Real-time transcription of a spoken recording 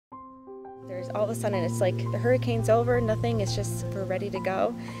There's all of a sudden it's like the hurricane's over, nothing, it's just we're ready to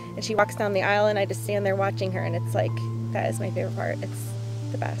go. And she walks down the aisle and I just stand there watching her, and it's like, that is my favorite part. It's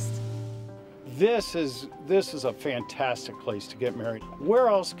the best. This is a fantastic place to get married. Where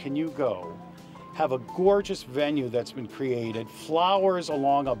else can you go? Have a gorgeous venue that's been created, flowers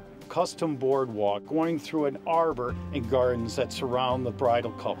along a custom boardwalk, going through an arbor and gardens that surround the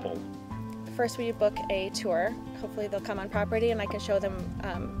bridal couple. First we book a tour. Hopefully they'll come on property and I can show them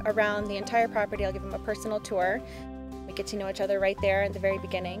around the entire property. I'll give them a personal tour. We get to know each other right there at the very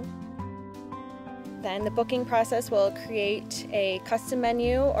beginning. Then the booking process will create a custom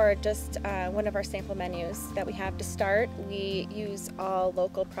menu or just one of our sample menus that we have to start. We use all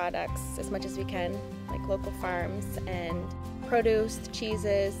local products as much as we can, like local farms and produce,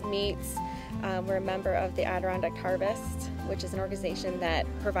 cheeses, meats. We're a member of the Adirondack Harvest, which is an organization that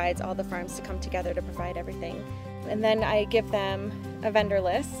provides all the farms to come together to provide everything. And then I give them a vendor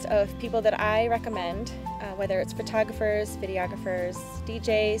list of people that I recommend, whether it's photographers, videographers,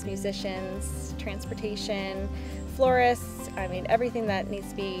 DJs, musicians, transportation, florists, I mean everything that needs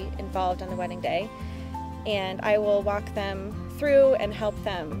to be involved on the wedding day. And I will walk them through and help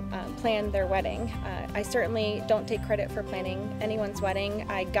them plan their wedding. I certainly don't take credit for planning anyone's wedding.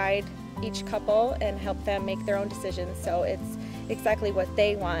 I guide each couple and help them make their own decisions, so it's exactly what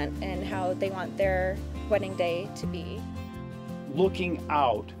they want and how they want their wedding day to be. Looking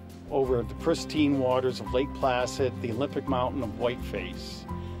out over the pristine waters of Lake Placid, the Olympic Mountain of Whiteface,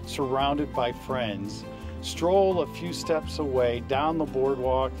 surrounded by friends, stroll a few steps away down the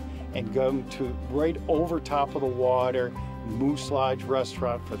boardwalk and go to right over top of the water, Moose Lodge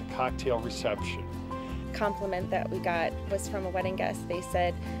restaurant for the cocktail reception. Compliment that we got was from a wedding guest. They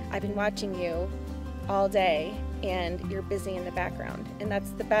said, "I've been watching you all day and you're busy in the background." And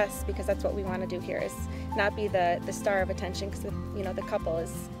that's the best, because that's what we want to do here, is not be the star of attention, because the couple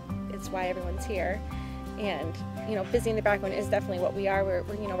is why everyone's here. And busy in the background is definitely what we are. We're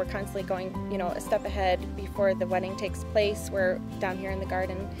constantly going a step ahead before the wedding takes place. We're down here in the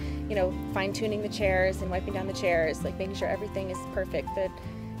garden, fine-tuning the chairs and wiping down the chairs, like making sure everything is perfect. The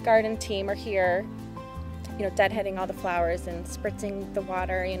garden team are here, deadheading all the flowers and spritzing the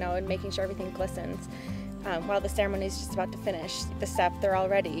water, and making sure everything glistens. While the ceremony is just about to finish, the staff, they're all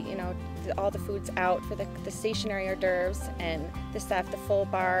ready. All the food's out for the stationary hors d'oeuvres, and the staff, the full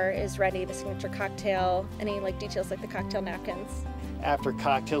bar is ready, the signature cocktail, any details like the cocktail napkins. After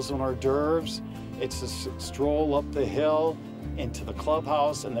cocktails and hors d'oeuvres, it's a stroll up the hill into the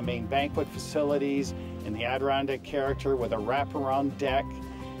clubhouse and the main banquet facilities in the Adirondack character with a wraparound deck,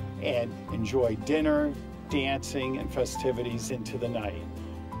 and enjoy dinner, dancing, and festivities into the night.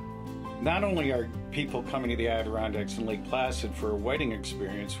 Not only are people coming to the Adirondacks and Lake Placid for a wedding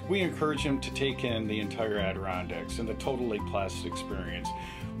experience, we encourage them to take in the entire Adirondacks and the total Lake Placid experience,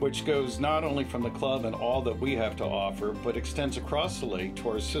 which goes not only from the club and all that we have to offer, but extends across the lake to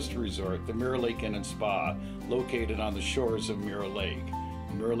our sister resort, the Mirror Lake Inn and Spa, located on the shores of Mirror Lake.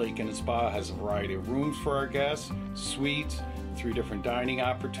 Mirror Lake Inn and Spa has a variety of rooms for our guests, suites, 3 different dining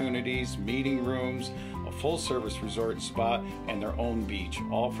opportunities, meeting rooms, a full-service resort and spa, and their own beach,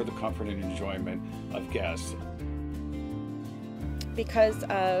 all for the comfort and enjoyment of guests. Because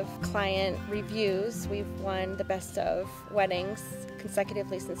of client reviews, we've won the Best of Weddings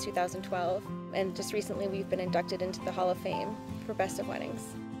consecutively since 2012, and just recently we've been inducted into the Hall of Fame for Best of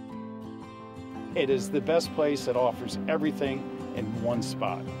Weddings. It is the best place that offers everything in one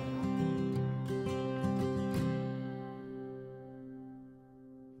spot.